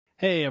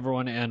Hey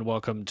everyone, and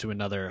welcome to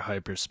another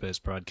Hyperspace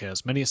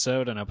Broadcast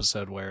minisode, an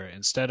episode where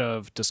instead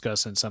of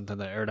discussing something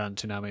that aired on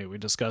Toonami, we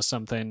discuss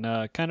something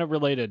kind of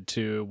related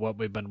to what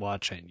we've been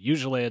watching.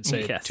 Usually I'd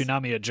say Yes.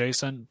 Toonami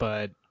adjacent,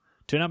 but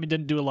Toonami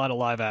didn't do a lot of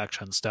live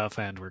action stuff,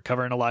 and we're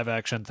covering a live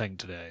action thing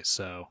today,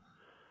 so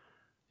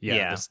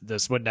Yeah.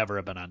 this would never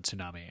have been on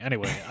Toonami.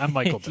 Anyway, I'm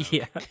Michael Doe.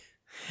 Yeah.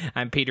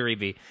 I'm Peter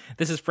Eby.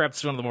 This is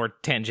perhaps one of the more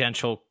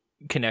tangential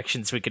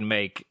connections we can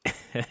make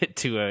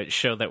to a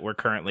show that we're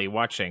currently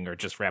watching or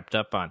just wrapped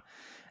up on,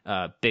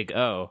 Big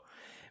O,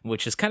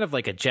 which is kind of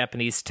like a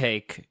Japanese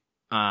take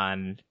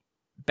on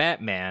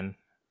Batman.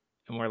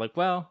 And we're like,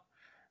 well,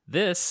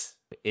 this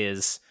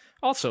is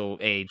also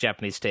a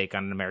Japanese take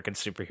on an American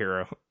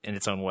superhero in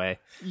its own way.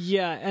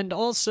 Yeah, and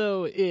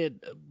also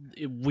it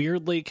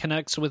weirdly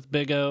connects with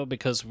Big O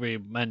because we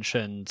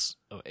mentioned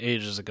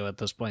ages ago at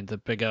this point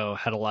that Big O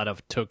had a lot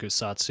of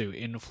tokusatsu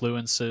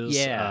influences,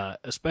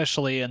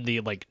 especially in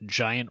the like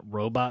giant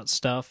robot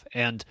stuff.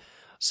 And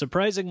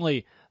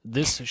surprisingly,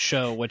 this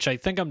show, which I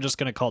think I'm just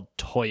going to call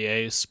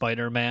Toei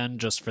Spider-Man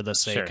just for the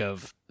sake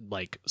of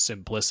like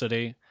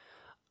simplicity.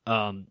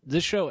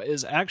 This show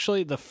is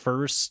actually the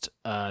first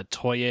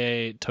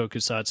Toei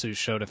tokusatsu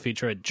show to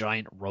feature a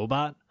giant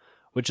robot,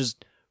 which is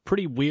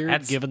pretty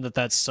weird given that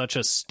that's such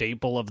a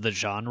staple of the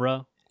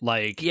genre.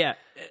 Like, yeah,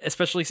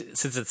 especially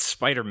since it's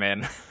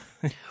Spider-Man.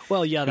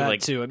 Well, yeah, that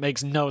like, too. It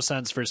makes no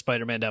sense for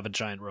Spider-Man to have a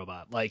giant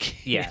robot.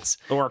 Like, yes,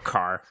 or a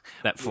car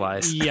that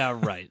flies. Yeah,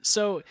 right.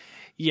 So,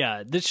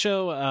 yeah, this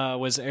show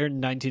was aired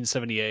in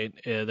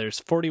 1978. There's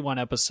 41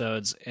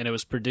 episodes, and it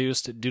was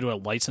produced due to a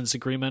license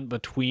agreement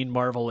between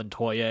Marvel and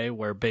Toei,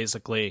 where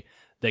basically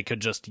they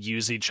could just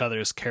use each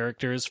other's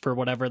characters for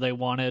whatever they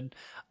wanted.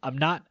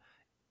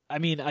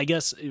 I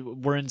guess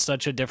we're in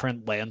such a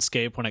different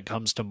landscape when it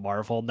comes to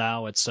Marvel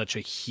now. It's such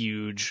a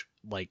huge,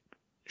 like,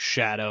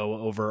 shadow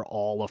over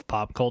all of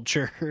pop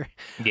culture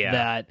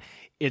that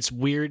it's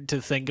weird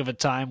to think of a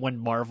time when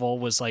Marvel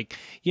was like,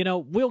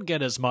 we'll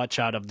get as much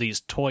out of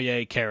these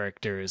Toei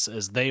characters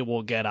as they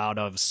will get out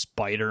of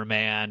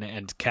Spider-Man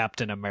and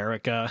Captain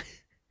America.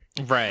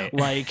 Right.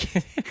 Like,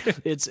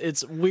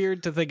 it's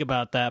weird to think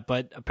about that,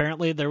 but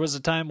apparently there was a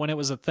time when it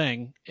was a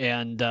thing,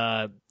 and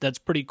that's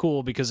pretty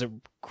cool because it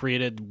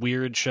created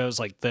weird shows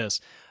like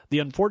this. The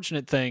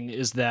unfortunate thing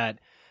is that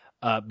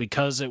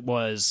because it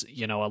was,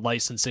 a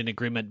licensing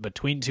agreement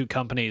between two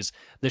companies,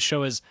 the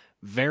show is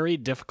very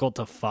difficult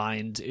to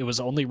find. It was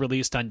only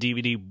released on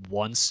DVD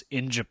once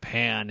in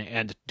Japan,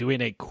 and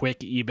doing a quick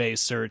eBay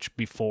search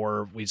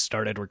before we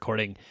started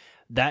recording,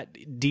 that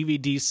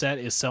DVD set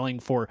is selling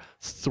for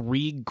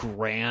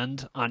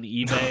 $3,000 on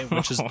eBay,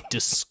 which is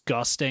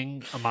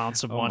disgusting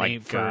amounts of money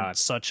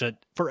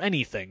for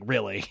anything,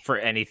 really. For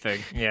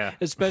anything, yeah.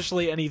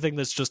 Especially anything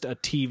that's just a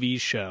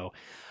TV show.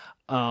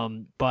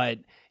 But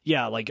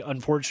yeah, like,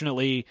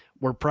 unfortunately,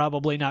 we're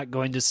probably not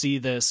going to see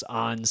this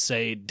on,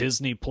 say,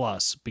 Disney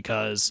Plus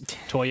because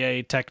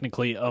Toei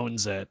technically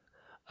owns it.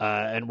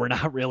 And we're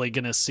not really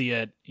going to see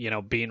it,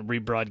 being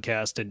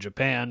rebroadcast in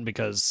Japan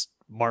because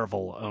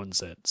Marvel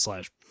owns it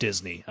 /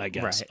 Disney, I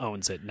guess,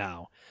 owns it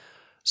now.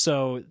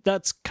 So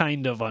that's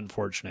kind of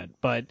unfortunate.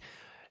 But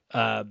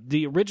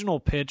the original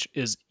pitch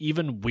is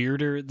even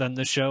weirder than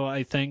the show,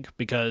 I think,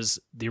 because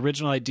the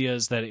original idea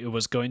is that it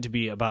was going to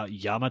be about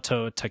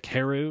Yamato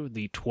Takeru,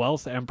 the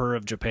 12th emperor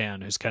of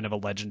Japan, who's kind of a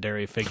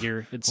legendary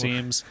figure, it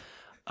seems,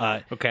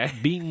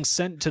 being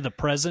sent to the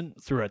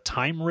present through a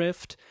time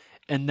rift,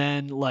 and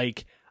then,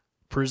 like,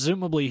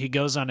 presumably he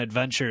goes on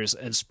adventures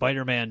and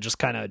Spider-Man just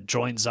kind of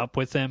joins up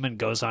with him and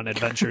goes on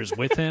adventures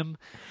with him.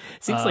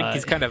 Seems like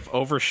he's kind of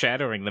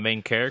overshadowing the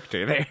main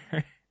character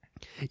there.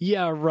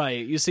 Yeah,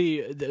 right. You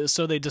see,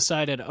 so they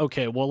decided,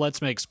 okay, well,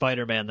 let's make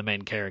Spider-Man the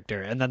main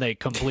character. And then they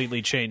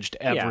completely changed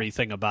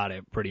everything about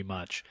it, pretty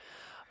much.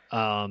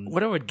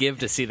 What I would give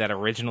to see that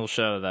original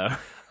show, though.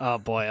 Oh,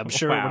 boy, I'm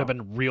sure it would have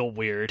been real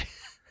weird.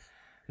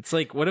 It's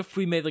like, what if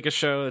we made like a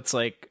show that's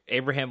like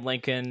Abraham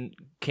Lincoln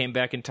came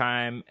back in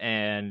time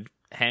and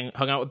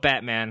hung out with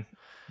Batman,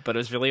 but it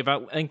was really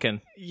about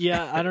Lincoln.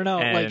 Yeah, I don't know.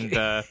 And,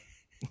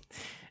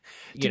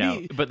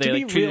 but they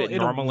like treat it In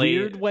normally. a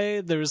weird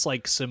way, there's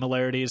like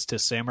similarities to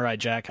Samurai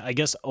Jack, I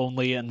guess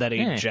only in that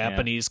a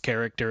Japanese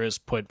character is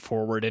put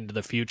forward into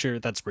the future.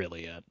 That's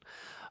really it.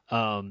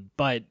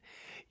 But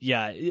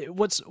yeah,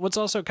 what's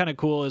also kind of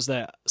cool is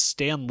that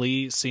Stan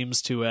Lee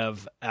seems to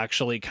have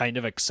actually kind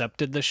of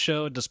accepted the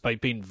show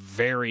despite being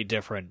very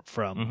different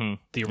from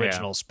the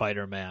original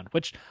Spider-Man,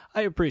 which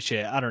I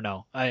appreciate. I don't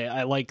know.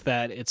 I like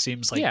that. It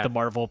seems like the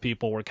Marvel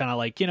people were kind of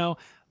like,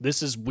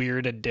 this is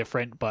weird and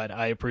different, but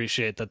I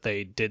appreciate that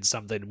they did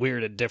something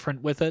weird and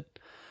different with it.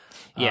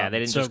 Yeah, they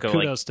didn't just go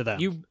kudos to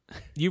them.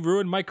 You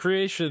ruined my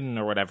creation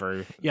or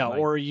whatever. Yeah,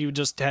 or you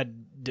just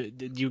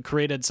you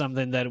created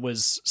something that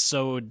was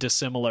so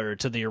dissimilar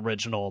to the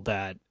original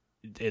that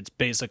it's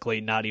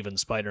basically not even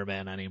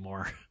Spider-Man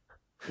anymore.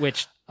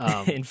 Which,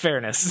 in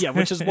fairness. Yeah,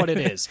 which is what it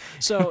is.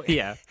 So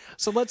yeah.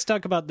 So let's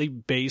talk about the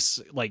base,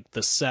 like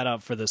the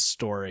setup for this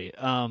story.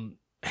 God.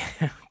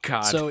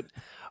 So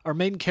Our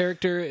main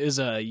character is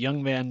a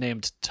young man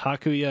named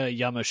Takuya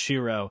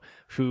Yamashiro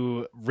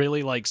who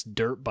really likes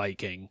dirt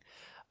biking.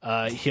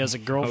 He has a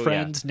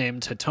girlfriend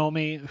named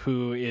Hitomi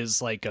who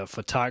is like a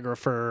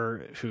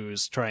photographer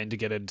who's trying to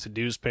get into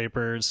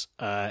newspapers.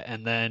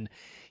 And then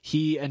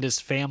he and his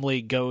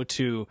family go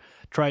to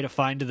try to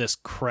find this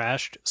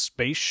crashed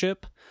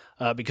spaceship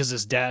because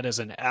his dad is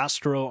an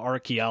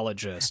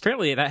astroarchaeologist.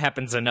 Apparently that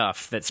happens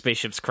enough that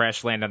spaceships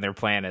crash land on their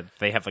planet.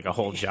 They have like a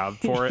whole job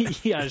for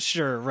it. Yeah,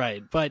 sure,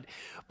 right. But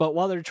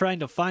while they're trying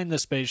to find the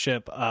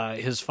spaceship,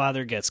 his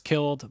father gets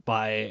killed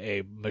by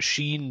a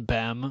machine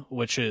bem,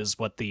 which is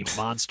what the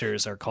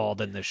monsters are called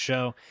in this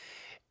show.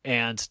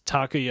 And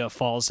Takuya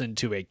falls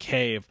into a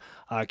cave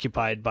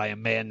occupied by a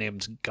man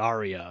named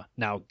Garia.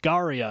 Now,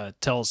 Garia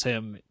tells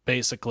him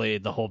basically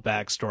the whole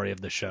backstory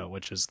of the show,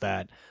 which is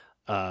that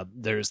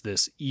there's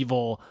this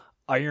evil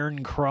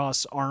Iron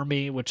Cross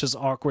army, which is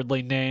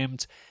awkwardly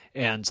named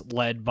and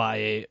led by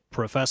a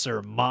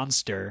Professor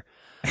Monster.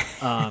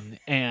 And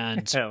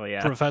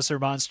yeah. Professor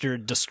Monster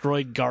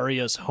destroyed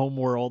Garia's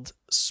homeworld,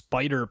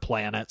 Spider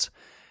Planet.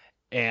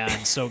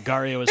 And so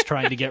Garia was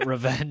trying to get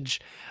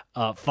revenge,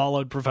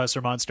 followed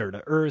Professor Monster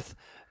to Earth,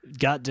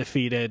 got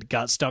defeated,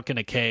 got stuck in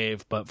a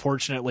cave. But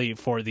fortunately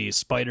for the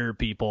spider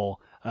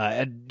people,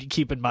 and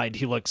keep in mind,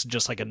 he looks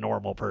just like a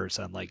normal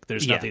person. Like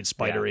there's nothing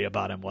spidery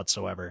about him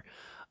whatsoever.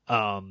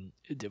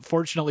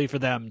 Fortunately for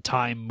them,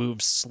 time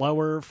moves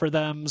slower for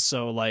them.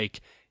 So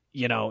like,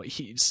 you know,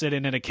 he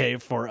sitting in a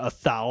cave for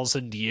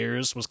 1,000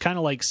 years was kind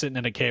of like sitting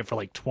in a cave for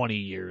like 20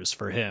 years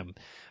for him,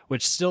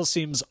 which still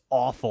seems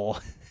awful,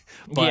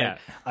 but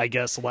I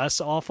guess less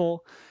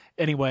awful.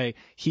 Anyway,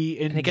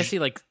 and I guess he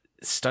like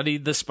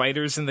studied the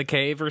spiders in the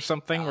cave or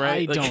something,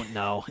 right? I don't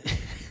know.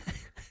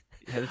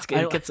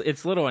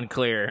 It's a little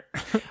unclear.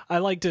 I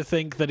like to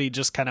think that he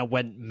just kind of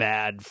went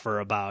mad for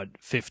about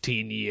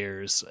 15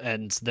 years,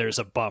 and there's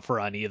a buffer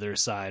on either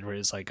side where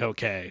he's like,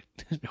 okay,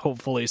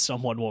 hopefully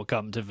someone will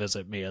come to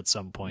visit me at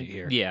some point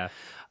here. Yeah.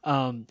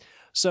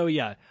 So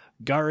yeah,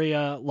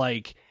 Garia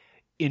like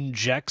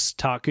injects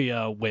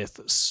Takuya with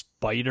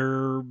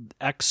spider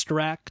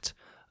extract,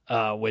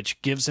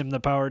 which gives him the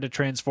power to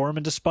transform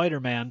into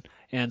Spider-Man.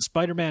 And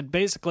Spider-Man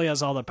basically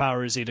has all the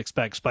powers you'd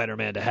expect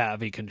Spider-Man to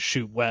have. He can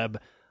shoot web.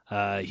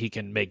 He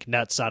can make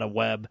nets out of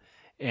web,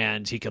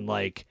 and he can,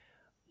 like,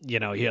 you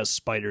know, he has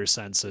spider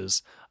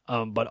senses.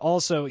 But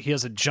also, he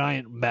has a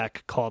giant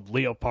mech called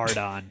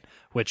Leopardon,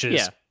 which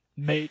is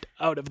made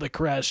out of the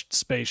crashed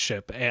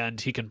spaceship,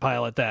 and he can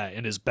pilot that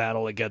in his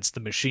battle against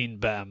the machine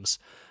bems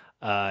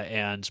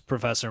and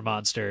Professor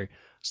Monster,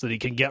 so that he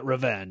can get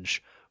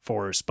revenge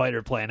for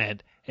Spider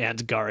Planet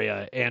and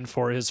Garia and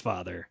for his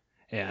father.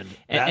 And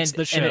that's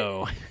the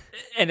show.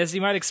 And as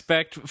you might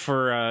expect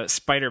for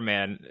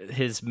Spider-Man,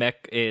 his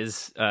mech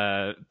is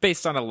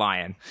based on a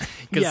lion.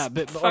 Yeah,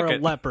 or a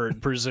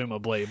leopard,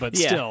 presumably. But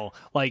still,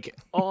 like,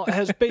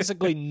 has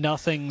basically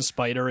nothing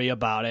spidery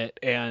about it,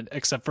 and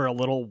except for a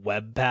little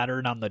web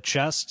pattern on the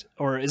chest.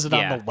 Or is it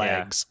on the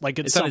legs? Like,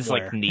 it's somewhere. On his,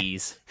 like,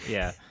 knees.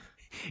 Yeah.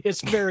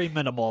 It's very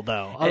minimal,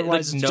 though.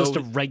 Otherwise, it's just a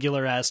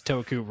regular-ass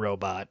Toku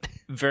robot.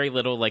 Very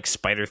little, like,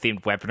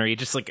 spider-themed weaponry.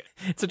 Just, like,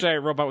 it's a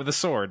giant robot with a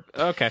sword.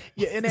 Okay.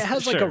 Yeah, and it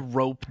has, like, a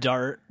rope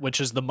dart, which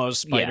is the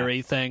most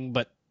spidery thing,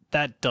 but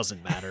that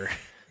doesn't matter.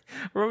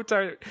 Rope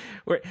dart.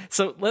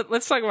 So,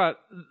 let's talk about...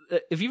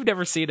 If you've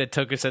never seen a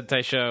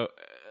Tokusatsu show...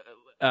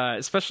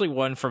 especially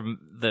one from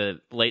the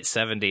late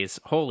 70s.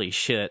 Holy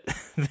shit.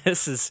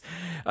 This is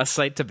a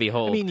sight to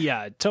behold. I mean,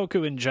 yeah,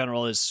 Toku in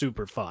general is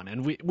super fun.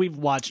 And we've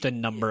watched a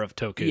number of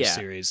Toku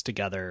series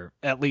together,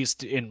 at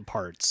least in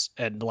parts.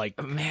 And,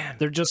 like, man,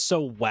 they're just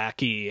so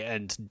wacky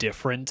and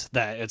different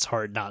that it's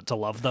hard not to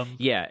love them.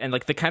 Yeah, and,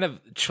 like, the kind of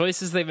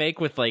choices they make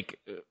with God,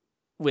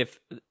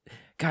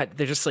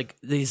 they're just, like,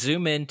 they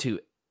zoom into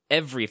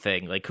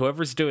everything. Like,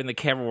 whoever's doing the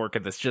camera work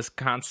of this, just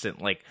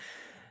constant, like...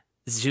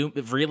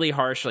 really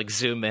harsh like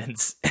zoom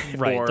ins,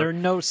 right? There are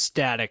no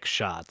static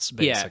shots,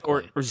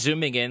 basically. Or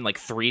zooming in like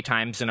 3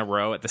 times in a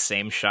row at the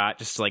same shot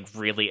just to like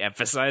really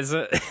emphasize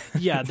it.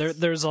 Yeah,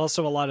 there's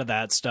also a lot of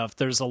that stuff.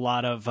 There's a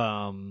lot of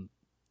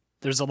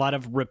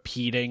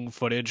repeating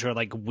footage or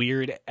like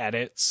weird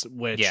edits,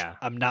 which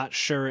I'm not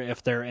sure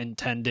if they're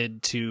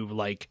intended to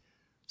like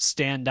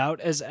stand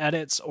out as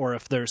edits or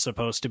if they're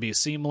supposed to be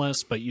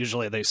seamless, but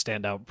usually they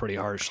stand out pretty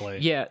harshly.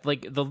 Yeah,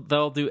 like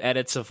they'll do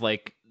edits of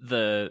like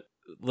the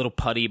little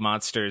putty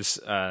monsters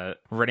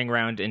running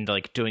around and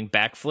like doing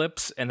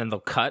backflips, and then they'll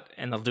cut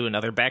and they'll do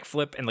another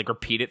backflip and like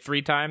repeat it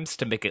 3 times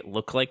to make it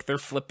look like they're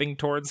flipping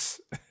towards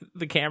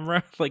the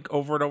camera like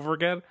over and over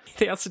again.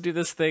 They also do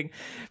this thing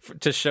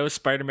to show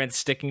Spider-Man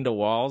sticking to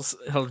walls.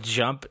 He'll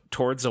jump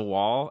towards a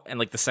wall and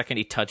like the second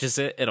he touches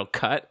it, it'll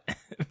cut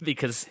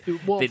because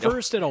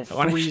first it'll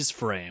freeze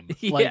frame.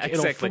 Like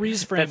it'll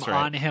freeze frame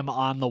on him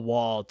on the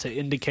wall to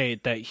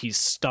indicate that he's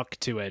stuck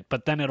to it,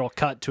 but then it'll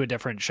cut to a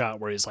different shot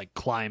where he's like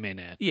climbing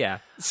it. Yeah,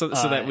 so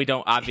that we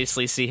don't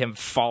obviously see him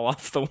fall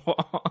off the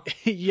wall.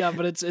 Yeah,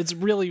 but it's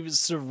really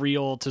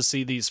surreal to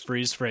see these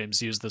freeze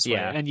frames used this way.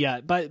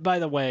 And by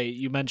the way,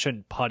 you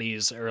mentioned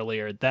putties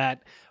earlier.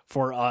 That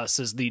for us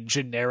is the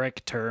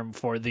generic term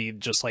for the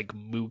just like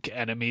mook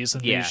enemies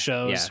in these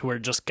shows who are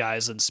just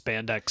guys in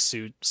spandex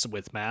suits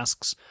with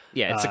masks.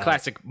 Yeah, it's a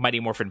classic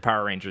Mighty Morphin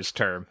Power Rangers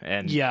term,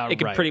 and it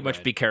can pretty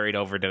much be carried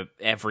over to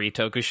every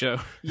Toku show.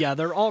 Yeah,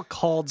 they're all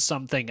called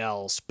something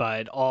else,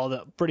 but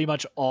pretty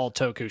much all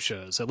Toku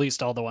shows, at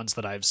least all the ones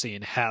that I've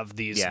seen, have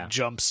these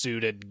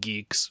jumpsuited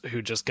geeks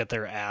who just get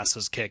their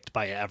asses kicked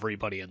by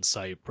everybody in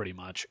sight, pretty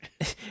much.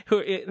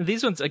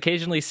 These ones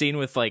occasionally seen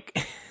with like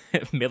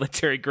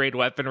military grade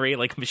weaponry,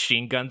 like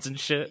machine guns and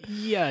shit.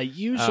 Yeah,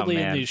 usually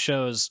in these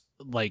shows,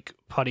 like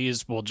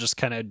putties will just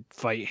kind of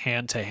fight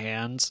hand to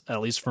hand,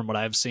 at least from what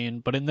I've seen.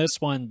 But in this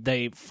one,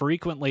 they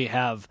frequently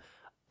have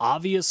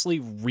obviously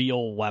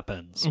real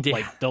weapons. Yeah.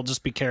 Like they'll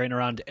just be carrying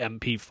around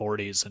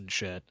MP40s and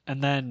shit.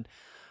 And then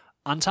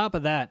on top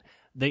of that,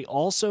 they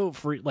also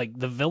like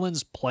the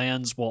villains'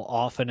 plans will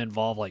often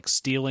involve like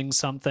stealing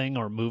something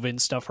or moving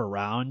stuff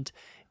around.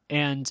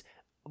 And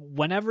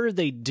whenever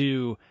they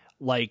do,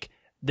 like,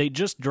 they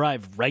just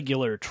drive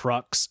regular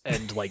trucks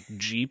and like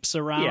Jeeps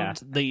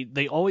around.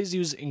 They always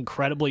use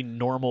incredibly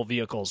normal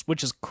vehicles,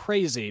 which is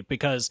crazy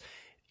because,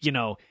 you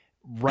know,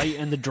 right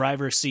in the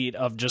driver's seat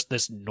of just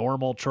this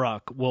normal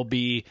truck will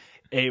be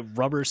a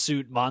rubber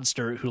suit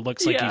monster who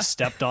looks like he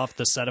stepped off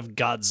the set of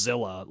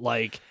Godzilla.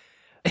 Like,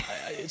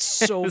 it's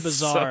so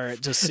bizarre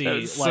to see.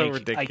 Like, so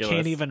ridiculous. I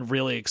can't even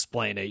really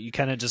explain it. You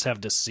kind of just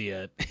have to see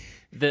it.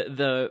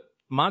 The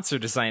monster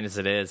design as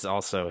it is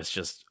also is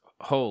just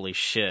holy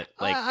shit.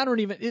 Like, I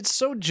don't even, it's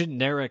so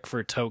generic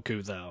for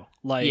Toku though.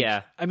 Like,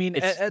 I mean,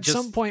 at just,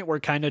 some point we're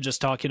kind of just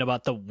talking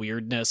about the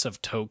weirdness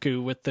of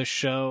Toku with this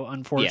show,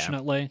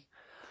 unfortunately.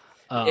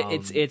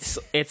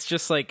 It's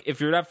just like, if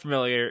you're not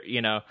familiar,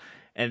 you know,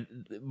 and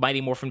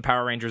Mighty Morphin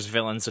Power Rangers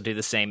villains will do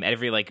the same.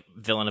 Every like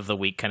villain of the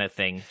week kind of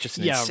thing. Just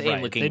an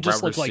insane looking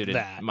rubber suited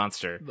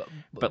monster.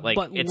 But like,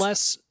 it's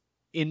less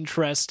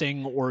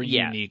interesting or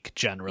unique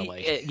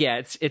generally.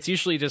 It's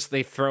usually just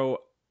they throw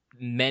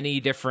many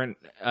different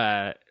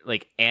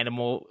like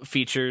animal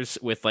features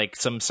with like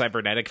some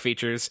cybernetic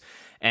features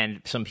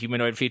and some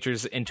humanoid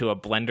features into a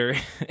blender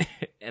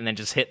and then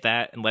just hit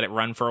that and let it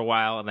run for a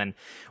while, and then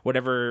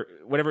whatever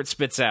it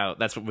spits out,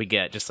 that's what we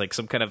get. Just like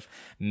some kind of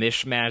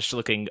mishmash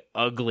looking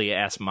ugly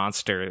ass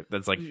monster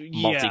that's like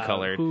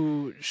multicolored,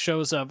 who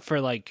shows up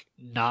for like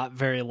not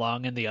very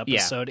long in the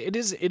episode. It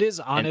is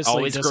honestly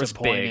always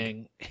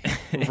disappointing.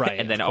 Right.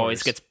 And then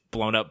always gets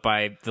blown up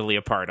by the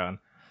Leopardon.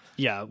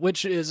 Yeah,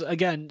 which is,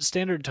 again,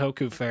 standard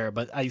Toku fare,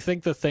 but I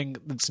think the thing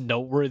that's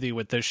noteworthy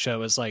with this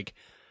show is, like,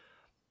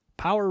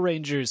 Power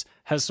Rangers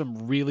has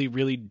some really,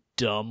 really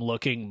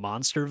dumb-looking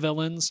monster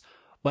villains,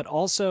 but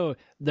also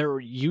they're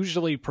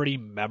usually pretty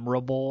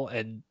memorable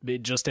and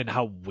just in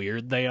how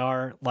weird they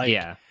are. Like,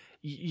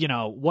 you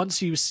know,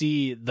 once you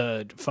see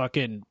the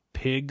fucking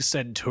pig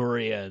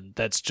centurion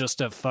that's just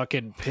a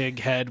fucking pig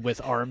head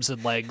with arms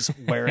and legs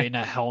wearing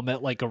a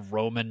helmet like a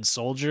Roman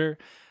soldier,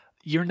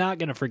 you're not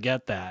going to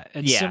forget that.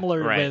 And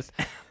similar with,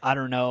 I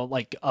don't know,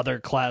 like other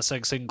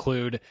classics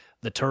include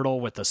the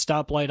turtle with the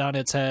stoplight on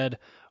its head,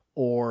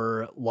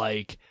 or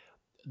like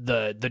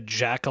the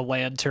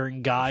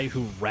jack-o'-lantern guy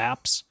who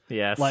raps.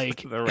 Yes,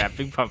 like the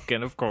rapping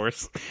pumpkin, of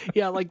course.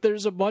 Yeah, like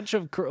there's a bunch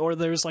of, or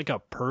there's like a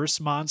purse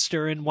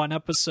monster in one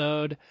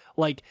episode.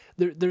 Like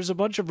there's a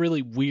bunch of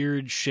really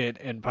weird shit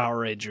in Power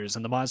Rangers,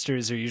 and the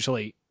monsters are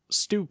usually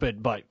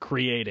stupid but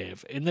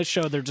creative. In this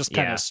show, they're just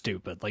kind of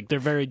stupid. Like, they're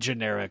very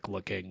generic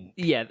looking.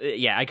 Yeah.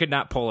 I could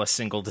not pull a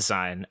single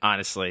design,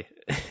 honestly.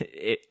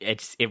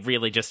 It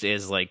really just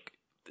is like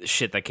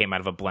shit that came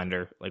out of a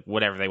blender, like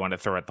whatever they want to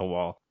throw at the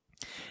wall.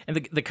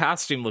 And the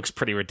costume looks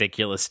pretty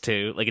ridiculous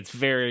too. Like, it's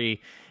very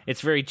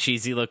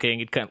cheesy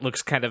looking. It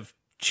looks kind of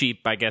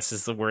cheap, I guess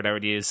is the word I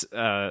would use.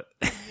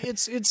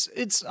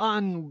 It's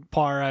on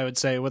par, I would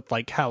say, with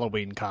like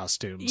Halloween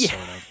costumes,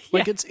 sort of.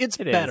 Like it's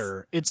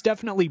better. It's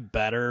definitely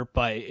better,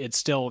 but it's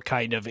still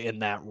kind of in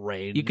that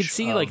range. You could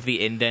see like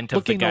the indent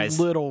of the guy's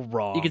a little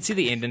wrong. You can see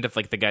the indent of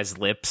like the guy's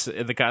lips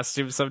in the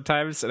costume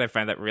sometimes, and I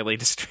find that really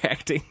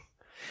distracting.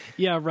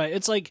 Yeah, right.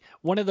 It's like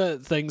one of the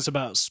things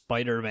about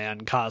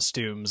Spider-Man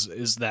costumes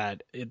is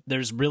that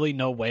there's really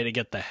no way to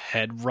get the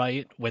head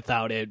right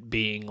without it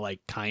being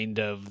like kind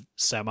of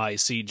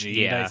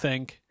semi-CG'd, I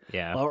think.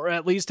 Yeah. Or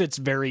at least it's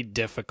very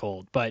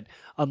difficult. But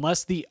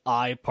unless the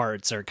eye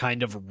parts are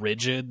kind of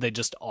rigid, they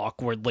just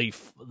awkwardly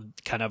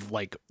kind of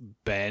like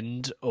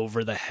bend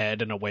over the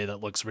head in a way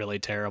that looks really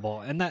terrible.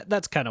 And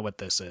that's kind of what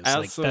this is.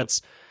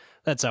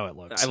 That's how it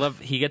looks. I love,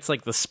 he gets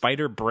like the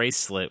spider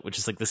bracelet, which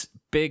is like this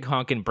big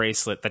honking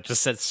bracelet that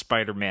just says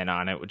Spider-Man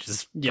on it, which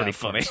is pretty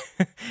funny.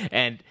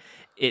 And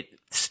it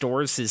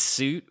stores his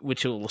suit,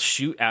 which it will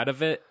shoot out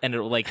of it, and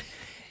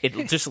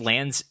it just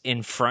lands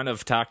in front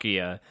of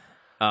Takuya,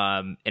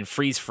 and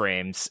freeze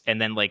frames,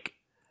 and then like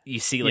you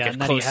see like a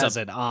close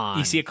up.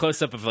 You see a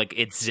close up of like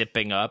it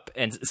zipping up,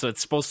 and so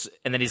it's supposed to,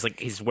 and then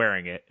he's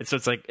wearing it, and so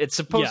it's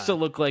supposed to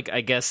look like,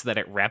 I guess, that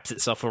it wraps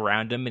itself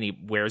around him and he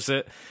wears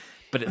it.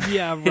 But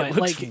it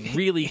looks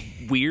really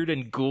weird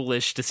and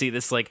ghoulish to see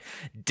this like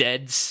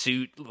dead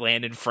suit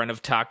land in front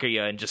of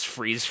Takuya and just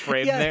freeze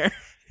frame there.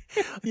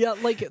 Yeah,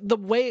 like the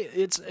way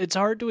it's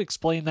hard to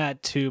explain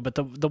that too, but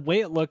the way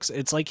it looks,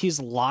 it's like he's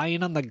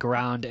lying on the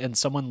ground and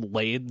someone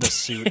laid the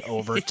suit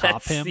over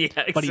top him, yeah,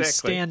 but he's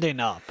exactly. standing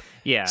up.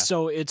 Yeah.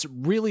 So it's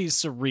really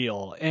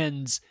surreal.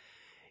 And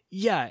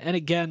yeah, and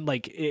again,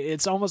 like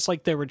it's almost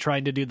like they were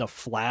trying to do the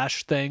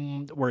Flash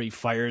thing where he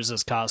fires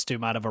his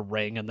costume out of a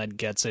ring and then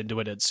gets into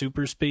it at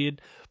super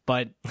speed,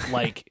 but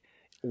like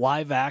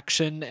live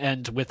action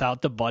and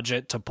without the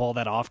budget to pull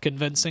that off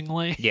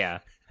convincingly. Yeah.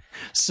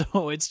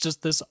 So it's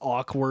just this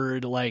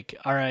awkward, like,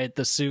 all right,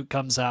 the suit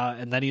comes out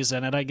and then he's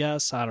in it, I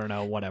guess. I don't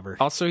know, whatever.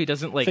 Also, he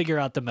doesn't like Figure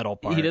out the middle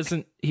part.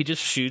 He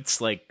just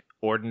shoots like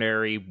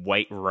ordinary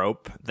white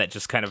rope that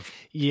just kind of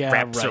Yeah,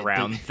 wraps right.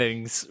 around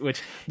things,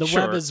 which The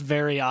sure. web is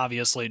very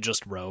obviously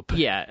just rope.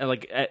 Yeah, and,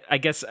 like I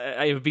guess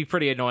it would be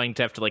pretty annoying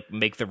to have to like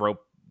make the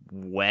rope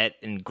wet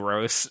and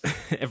gross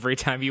every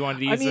time you wanted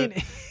to use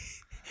it.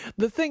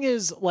 The thing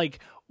is, like,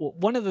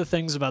 one of the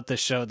things about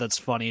this show that's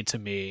funny to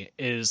me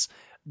is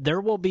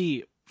there will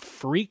be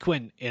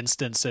frequent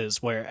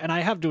instances where, and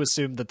I have to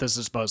assume that this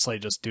is mostly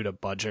just due to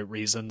budget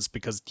reasons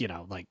because, you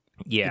know, like,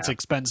 Yeah. it's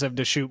expensive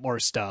to shoot more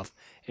stuff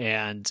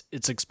and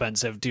it's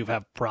expensive to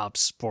have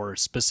props for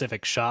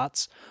specific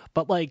shots.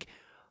 But, like,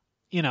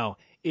 you know,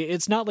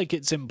 it's not like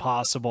it's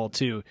impossible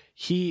to,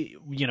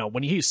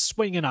 when he's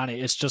swinging on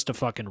it, it's just a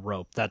fucking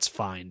rope. That's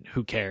fine.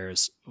 Who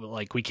cares?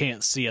 Like, we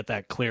can't see it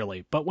that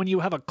clearly. But when you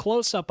have a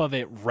close up of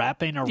it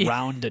wrapping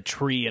around a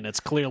tree and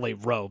it's clearly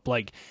rope,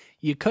 like,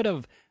 you could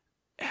have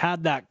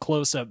had that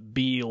close up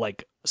be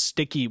like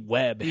sticky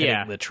web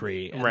hitting the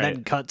tree and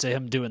then cut to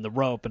him doing the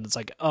rope. And it's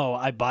like, oh,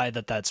 I buy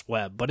that that's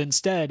web. But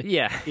instead,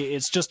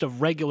 it's just a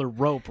regular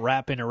rope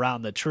wrapping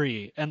around the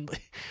tree. And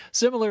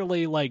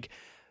similarly, like,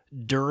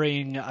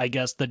 during, I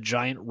guess, the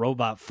giant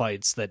robot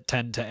fights that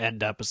tend to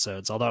end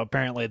episodes, although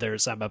apparently there are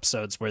some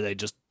episodes where they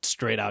just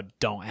straight out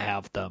don't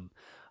have them.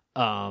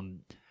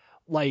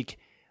 Like,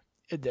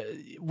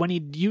 when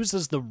he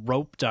uses the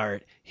rope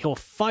dart, he'll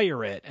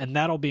fire it, and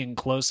that'll be in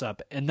close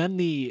up, and then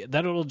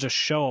that'll just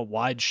show a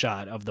wide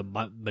shot of the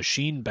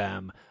machine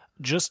bam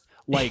just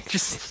like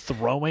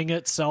throwing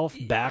itself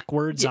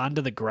backwards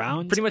onto the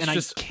ground. Pretty much, and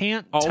just I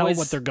can't always, tell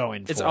what they're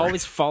going for. It's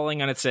always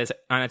falling on its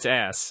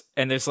ass,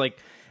 and there's like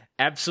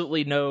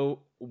absolutely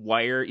no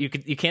wire. You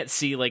can't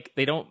see, like,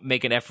 they don't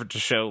make an effort to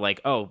show like,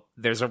 oh,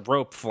 there's a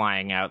rope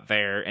flying out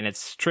there and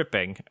it's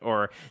tripping,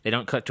 or they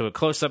don't cut to a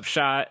close-up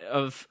shot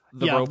of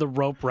the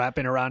rope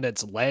wrapping around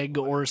its leg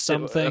or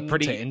something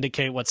to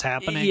indicate what's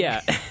happening.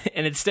 Yeah,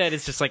 and instead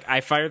it's just like, I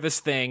fire this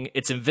thing,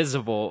 it's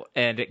invisible,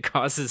 and it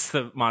causes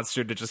the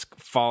monster to just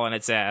fall on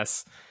its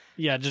ass.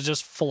 Yeah, to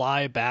just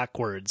fly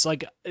backwards.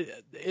 Like,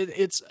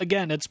 it's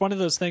one of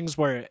those things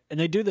where, and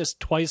they do this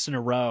twice in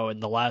a row in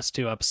the last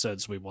two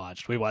episodes we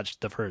watched. We watched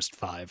the first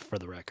 5 for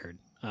the record.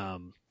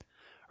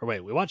 We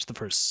watched the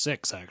first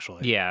 6,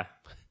 actually. Yeah.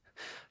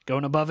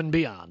 Going above and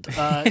beyond.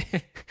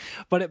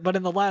 But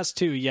in the last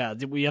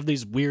 2, we have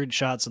these weird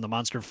shots of the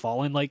monster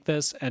falling like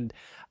this, and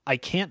I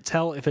can't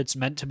tell if it's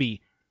meant to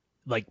be,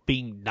 like,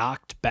 being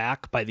knocked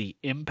back by the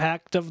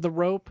impact of the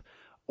rope,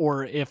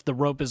 or if the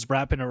rope is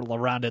wrapping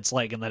around its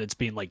leg and then it's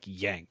being, like,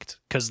 yanked.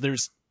 Because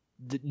there's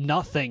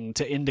nothing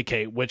to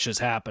indicate which is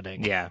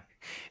happening. Yeah.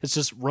 It's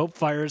just rope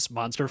fires,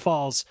 monster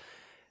falls.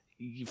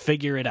 You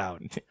figure it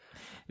out.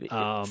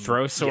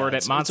 Throw sword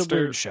at monster. It's a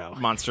weird show.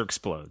 Monster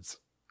explodes.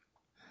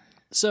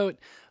 So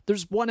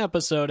there's one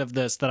episode of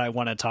this that I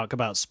want to talk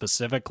about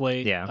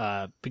specifically.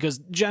 Yeah. Because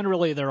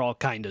generally they're all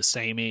kind of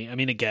samey. I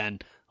mean, again,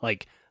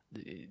 like,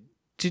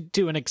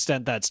 to an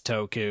extent, that's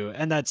Toku,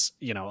 and that's,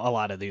 a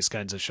lot of these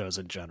kinds of shows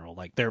in general.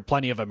 Like, there are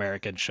plenty of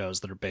American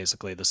shows that are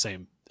basically the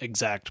same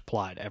exact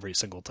plot every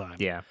single time.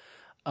 Yeah.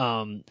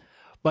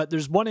 But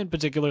there's one in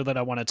particular that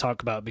I want to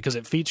talk about because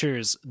it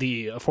features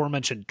the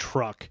aforementioned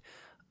truck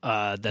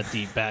that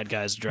the bad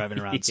guys are driving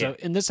around. Yeah. So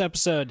in this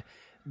episode,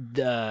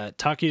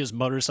 Takuya's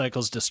motorcycle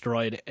is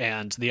destroyed,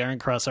 and the Iron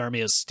Cross Army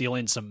is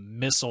stealing some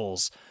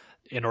missiles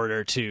in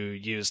order to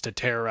use to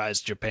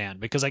terrorize Japan.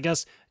 Because I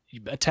guess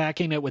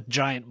attacking it with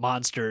giant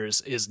monsters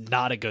is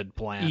not a good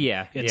plan.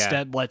 Yeah.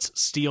 Instead, let's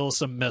steal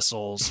some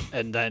missiles,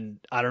 and then,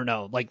 I don't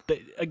know. Like,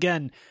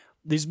 again,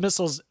 these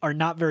missiles are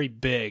not very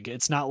big.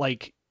 It's not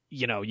like,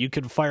 you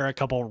could fire a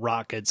couple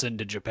rockets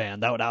into Japan.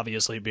 That would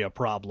obviously be a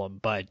problem,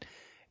 but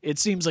it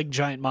seems like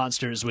giant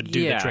monsters would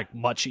do the trick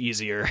much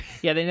easier.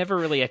 Yeah, they never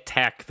really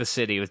attack the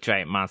city with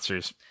giant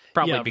monsters,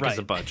 probably because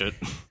of budget.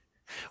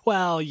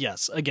 Well,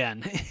 yes,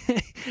 again,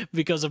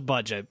 because of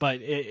budget. But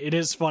it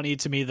is funny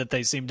to me that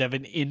they seem to have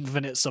an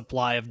infinite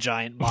supply of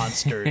giant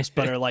monsters,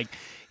 but are like,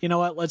 you know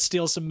what, let's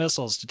steal some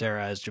missiles to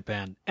terrorize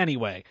Japan.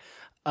 Anyway,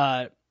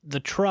 the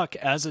truck,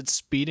 as it's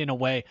speeding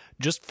away,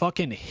 just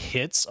fucking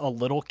hits a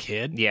little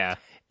kid. Yeah.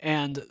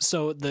 And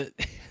so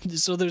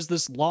there's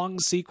this long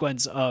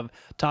sequence of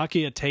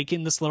Takuya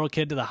taking this little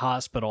kid to the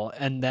hospital,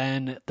 and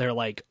then they're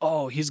like,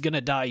 oh, he's going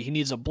to die. He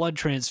needs a blood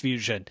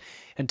transfusion.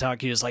 And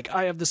Takuya's like,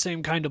 I have the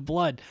same kind of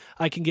blood.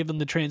 I can give him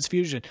the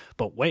transfusion.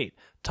 But wait,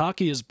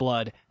 Takiya's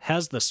blood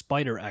has the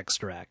spider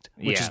extract,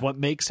 which Yeah. is what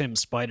makes him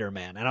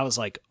Spider-Man. And I was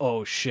like,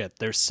 oh shit,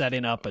 they're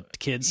setting up a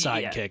kid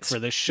sidekick for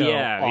this show.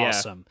 Yeah, yeah.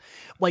 Awesome.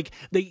 Like,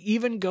 they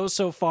even go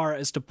so far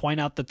as to point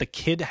out that the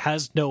kid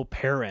has no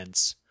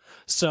parents.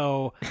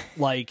 So,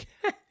 like,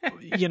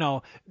 you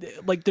know,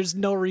 like, there's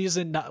no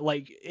reason not,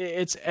 like,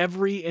 it's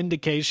every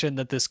indication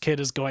that this kid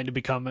is going to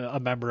become a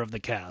member of the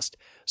cast.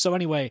 So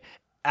anyway,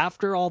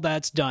 after all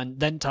that's done,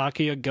 then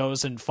Takiya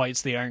goes and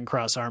fights the Iron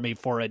Cross army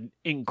for an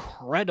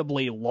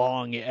incredibly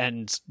long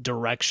and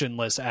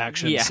directionless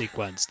action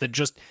sequence that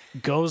just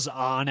goes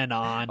on and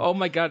on. Oh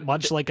my god.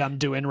 Much like I'm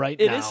doing right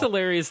now. It is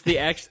hilarious, the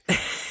action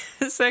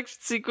this action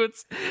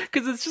sequence,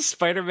 because it's just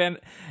Spider-Man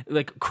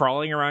like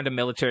crawling around a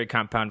military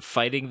compound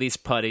fighting these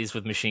putties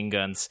with machine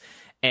guns,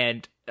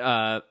 and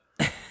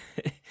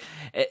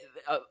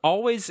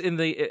always in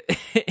the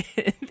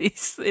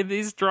in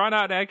these drawn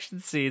out action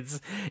scenes,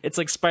 it's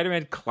like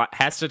Spider-Man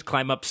has to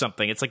climb up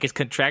something. It's like he's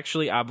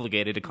contractually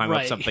obligated to climb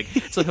up something.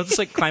 So he'll just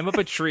like climb up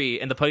a tree,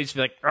 and the putties will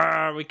be like,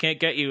 "Ah, we can't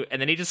get you," and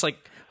then he just like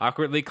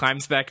awkwardly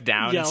climbs back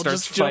down and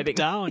starts fighting.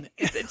 Down.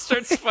 It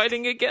starts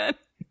fighting again.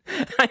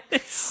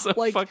 It's so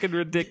like, fucking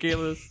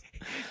ridiculous.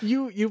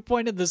 You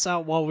pointed this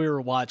out while we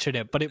were watching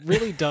it, but it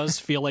really does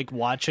feel like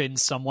watching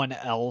someone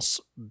else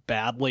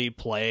badly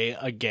play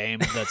a game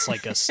that's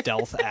like a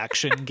stealth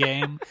action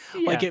game.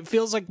 Yeah. Like, it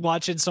feels like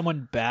watching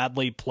someone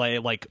badly play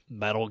like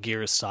Metal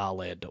Gear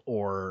Solid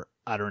or,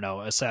 I don't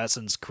know,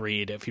 Assassin's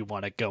Creed, if you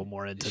want to go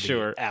more into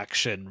the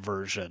action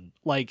version.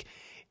 Like,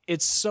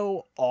 it's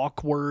so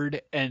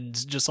awkward and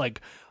just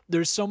like,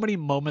 there's so many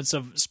moments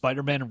of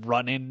Spider-Man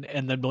running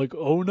and then like,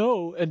 oh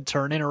no, and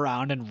turning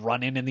around and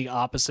running in the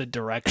opposite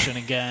direction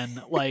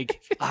again.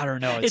 Like, I don't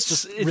know. It's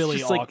just really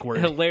just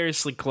awkward. Like,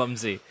 hilariously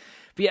clumsy.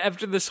 But yeah,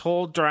 after this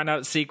whole drawn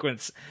out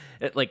sequence,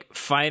 it like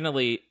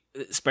finally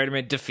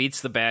Spider-Man defeats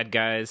the bad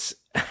guys.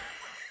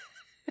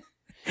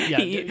 Yeah,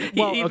 he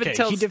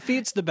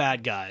defeats the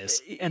bad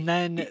guys, and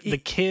then the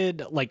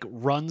kid like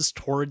runs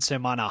towards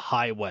him on a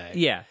highway.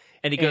 Yeah,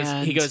 and he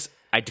goes,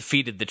 I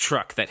defeated the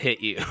truck that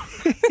hit you.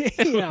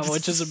 Yeah,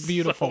 which is a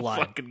beautiful line.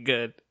 Fucking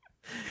good.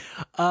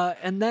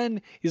 And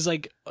then he's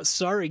like,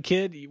 sorry,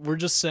 kid, we're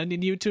just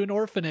sending you to an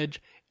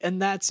orphanage.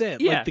 And that's it.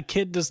 Yeah. Like, the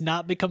kid does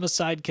not become a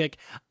sidekick.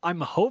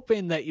 I'm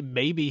hoping that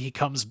maybe he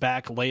comes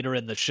back later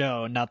in the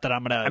show. Not that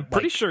I'm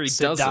pretty sure he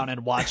sit doesn't. down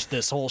and watch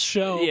this whole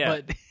show.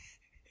 Yeah.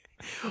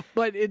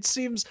 But it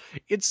seems,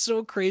 it's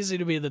so crazy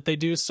to me that they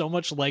do so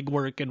much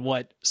legwork in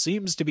what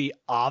seems to be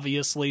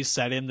obviously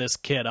setting this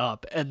kid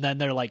up. And then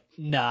they're like,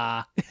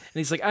 nah. And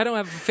he's like, I don't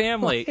have a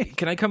family.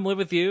 Can I come live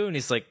with you? And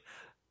he's like,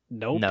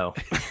 nope. No.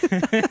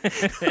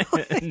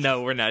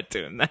 No, we're not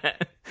doing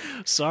that.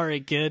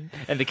 Sorry, kid.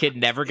 And the kid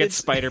never gets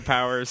spider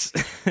powers.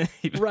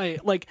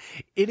 Right. Like,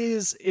 it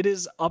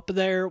is up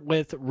there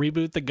with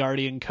Reboot the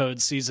Guardian Code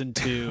Season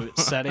 2,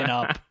 setting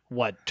up,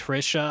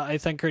 Trisha, I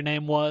think her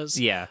name was?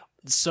 Yeah.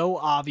 So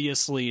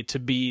obviously to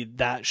be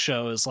that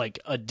show's like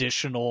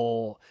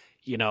additional,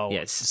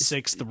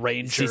 Sixth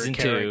Ranger Season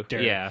character.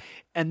 2, yeah.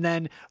 And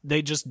then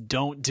they just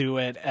don't do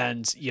it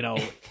and,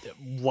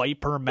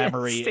 wipe her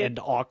memory and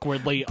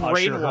awkwardly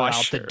usher her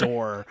out the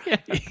door.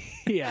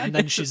 Yeah, and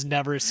then she's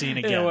never seen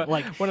again.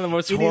 Like, one of the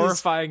most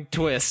horrifying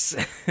twists.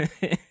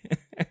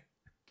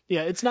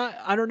 Yeah, it's not,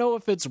 I don't know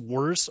if it's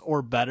worse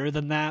or better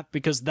than that,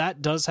 because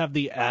that does have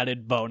the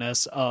added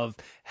bonus of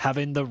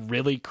having the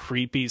really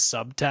creepy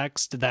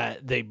subtext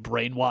that they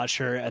brainwash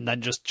her and then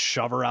just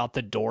shove her out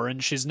the door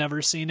and she's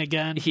never seen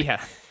again.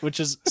 Yeah. Which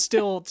is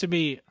still, to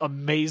me,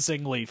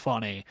 amazingly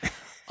funny.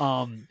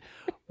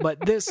 But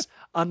this,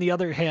 on the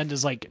other hand,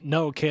 is like,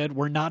 no, kid,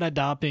 we're not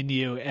adopting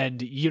you, and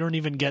you don't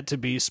even get to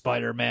be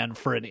Spider-Man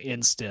for an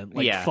instant.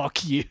 Like,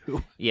 fuck you.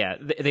 Yeah,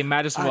 they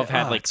might as well have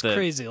had it's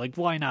crazy. Like,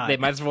 why not? They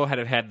might as well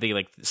have had the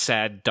like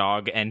sad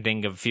dog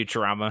ending of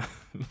Futurama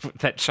with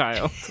that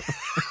child.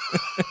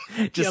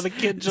 The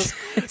kid just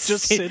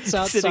sits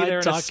outside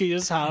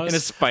Takiya's house in a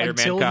Spider-Man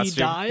until costume. He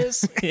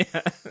dies.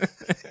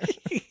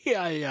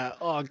 Yeah. Yeah.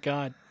 Oh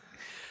God.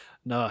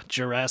 No,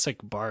 Jurassic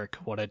Bark.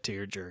 What a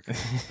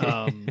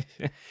tearjerker.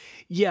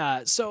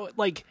 Yeah. So,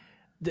 like,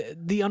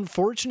 the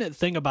unfortunate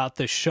thing about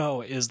this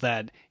show is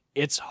that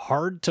it's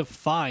hard to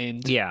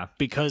find. Yeah.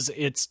 Because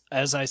it's,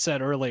 as I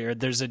said earlier,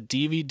 there's a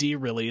DVD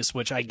release,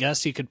 which I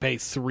guess you could pay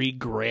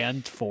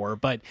 $3,000 for,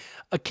 but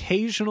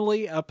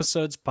occasionally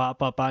episodes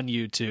pop up on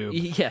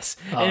YouTube. Yes.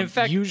 And in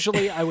fact,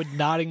 usually I would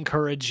not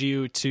encourage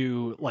you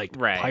to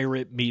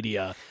pirate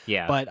media.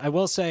 Yeah. But I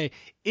will say,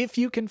 if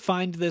you can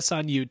find this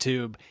on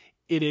YouTube,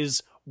 it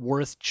is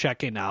worth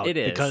checking out. It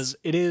is. Because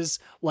it is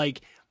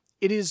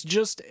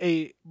just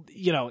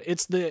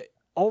it's the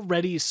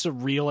already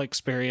surreal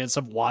experience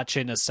of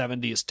watching a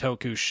 70s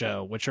toku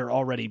show, which are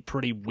already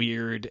pretty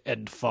weird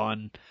and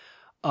fun.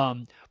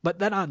 But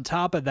then on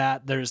top of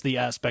that, there's the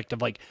aspect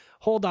of like,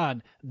 hold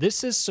on,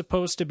 this is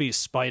supposed to be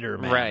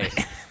Spider-Man.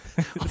 Right.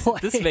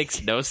 This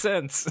makes no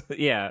sense.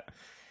 Yeah.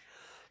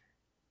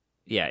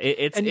 Yeah,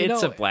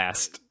 it's a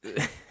blast.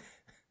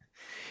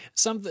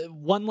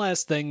 One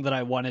last thing that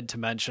I wanted to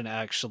mention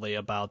actually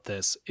about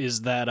this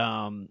is that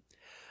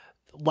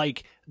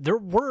like there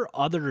were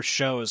other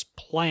shows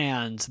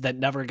planned that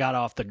never got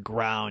off the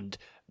ground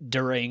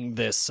during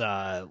this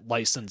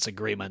license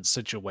agreement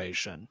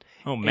situation.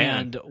 Oh, man.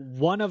 And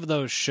one of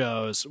those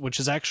shows, which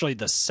is actually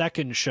the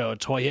second show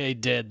Toei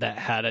did that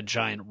had a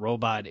giant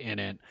robot in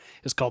it,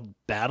 is called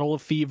Battle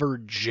Fever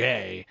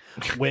J,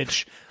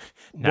 which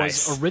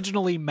Nice. was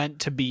originally meant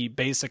to be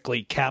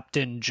basically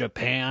Captain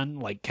Japan,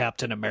 like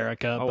Captain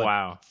America, Oh, but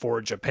wow. for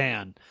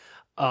Japan.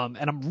 And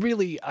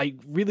I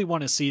really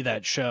want to see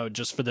that show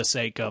just for the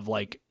sake of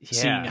like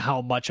seeing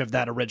how much of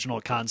that original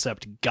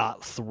concept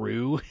got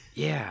through.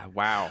 Yeah,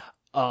 wow.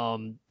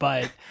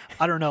 But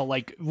I don't know,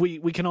 like we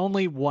can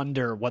only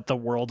wonder what the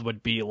world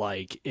would be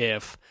like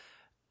if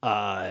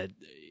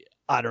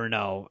I don't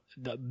know,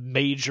 the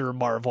major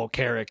Marvel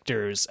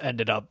characters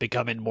ended up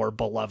becoming more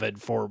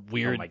beloved for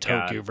weird my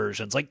Toku God.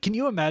 versions. Like, can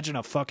you imagine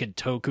a fucking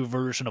Toku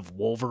version of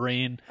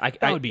Wolverine?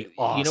 That would be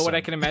awesome. You know what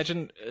I can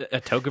imagine?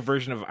 A Toku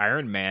version of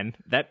Iron Man.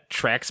 That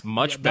tracks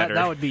much better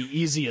That would be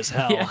easy as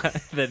hell. yeah,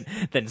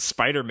 than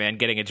Spider-Man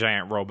getting a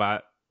giant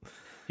robot.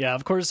 Yeah,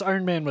 of course,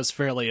 Iron Man was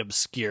fairly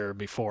obscure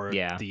before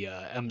Yeah. the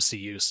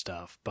MCU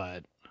stuff,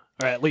 but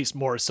or at least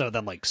more so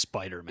than like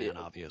Spider-Man,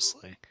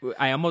 obviously.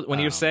 I almost when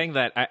you're saying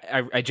that,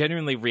 I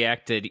genuinely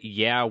reacted,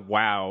 yeah,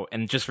 wow,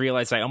 and just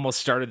realized I almost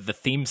started the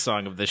theme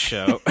song of this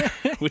show,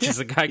 which is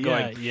a guy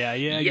going,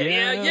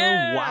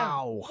 yeah,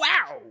 wow.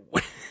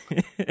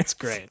 It's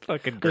great.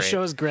 Fucking The great.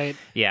 show is great.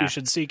 Yeah. You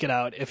should seek it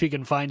out. If you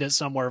can find it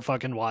somewhere,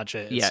 fucking watch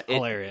it. It's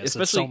hilarious. It's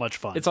especially- so much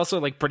fun. It's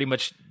also like pretty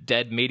much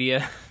dead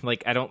media.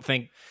 Like I don't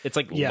think it's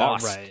like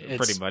lost right. It's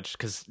pretty much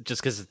because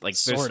like there's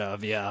sort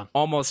of, yeah.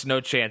 almost no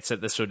chance that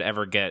this would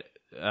ever get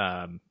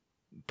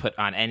put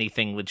on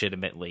anything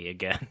legitimately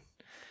again.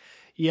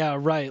 Yeah,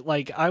 right.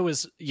 Like I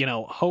was,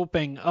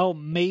 hoping, oh,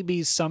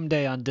 maybe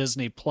someday on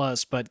Disney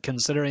Plus, but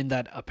considering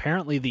that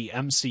apparently the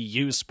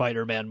MCU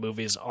Spider-Man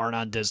movies aren't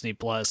on Disney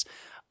Plus,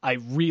 I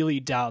really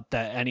doubt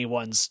that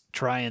anyone's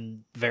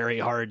trying very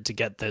hard to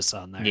get this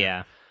on there.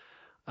 Yeah.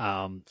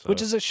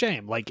 Which is a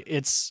shame. Like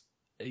it's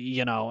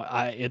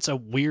it's a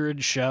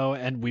weird show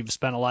and we've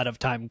spent a lot of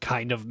time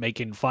kind of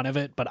making fun of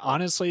it, but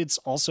honestly it's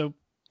also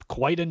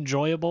quite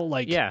enjoyable.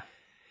 Like Yeah.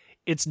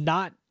 it's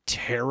not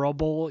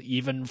terrible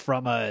even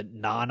from a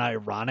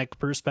non-ironic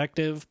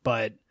perspective,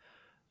 but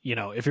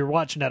if you're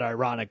watching it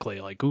ironically,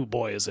 like, ooh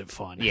boy, is it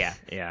fun. Yeah.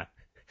 Yeah.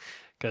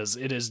 Because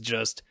it is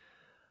just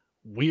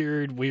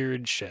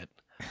weird shit.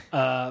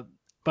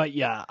 But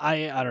yeah,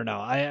 I don't know.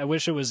 I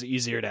wish it was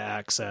easier to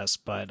access,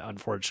 but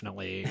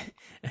unfortunately,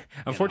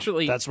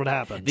 that's what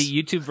happens.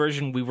 The YouTube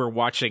version we were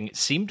watching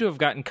seemed to have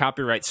gotten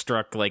copyright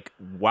struck like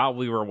while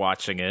we were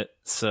watching it.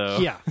 So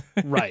yeah,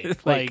 right.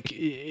 like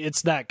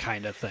it's that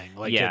kind of thing.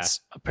 Like Yeah.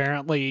 it's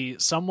apparently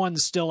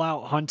someone's still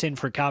out hunting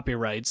for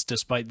copyrights,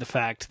 despite the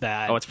fact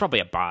that oh, it's probably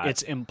a bot.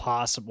 it's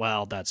impossible.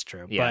 Well, that's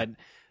true. Yeah. But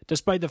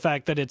despite the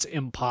fact that it's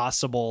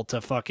impossible to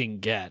fucking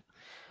get.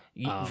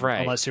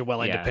 right. Unless you're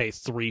willing Yeah. to pay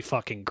 $3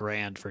 fucking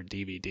grand for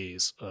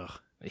DVDs. Ugh,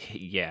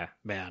 Yeah.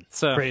 man,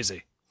 So-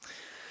 crazy.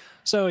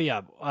 So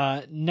yeah,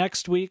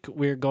 next week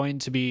we're going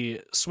to be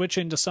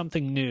switching to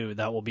something new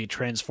that will be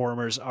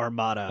Transformers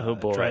Armada, Oh,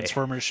 boy. a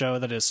Transformers show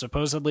that is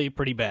supposedly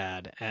pretty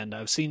bad, and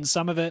I've seen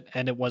some of it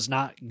and it was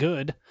not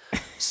good.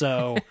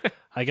 So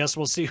I guess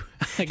we'll see.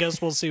 I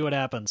guess we'll see what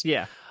happens.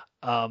 Yeah.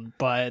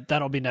 But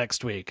that'll be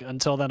next week.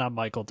 Until then, I'm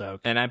Michael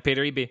Doak, And I'm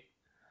Peter E.B.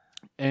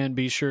 and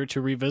be sure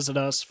to revisit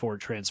us for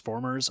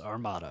Transformers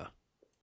Armada.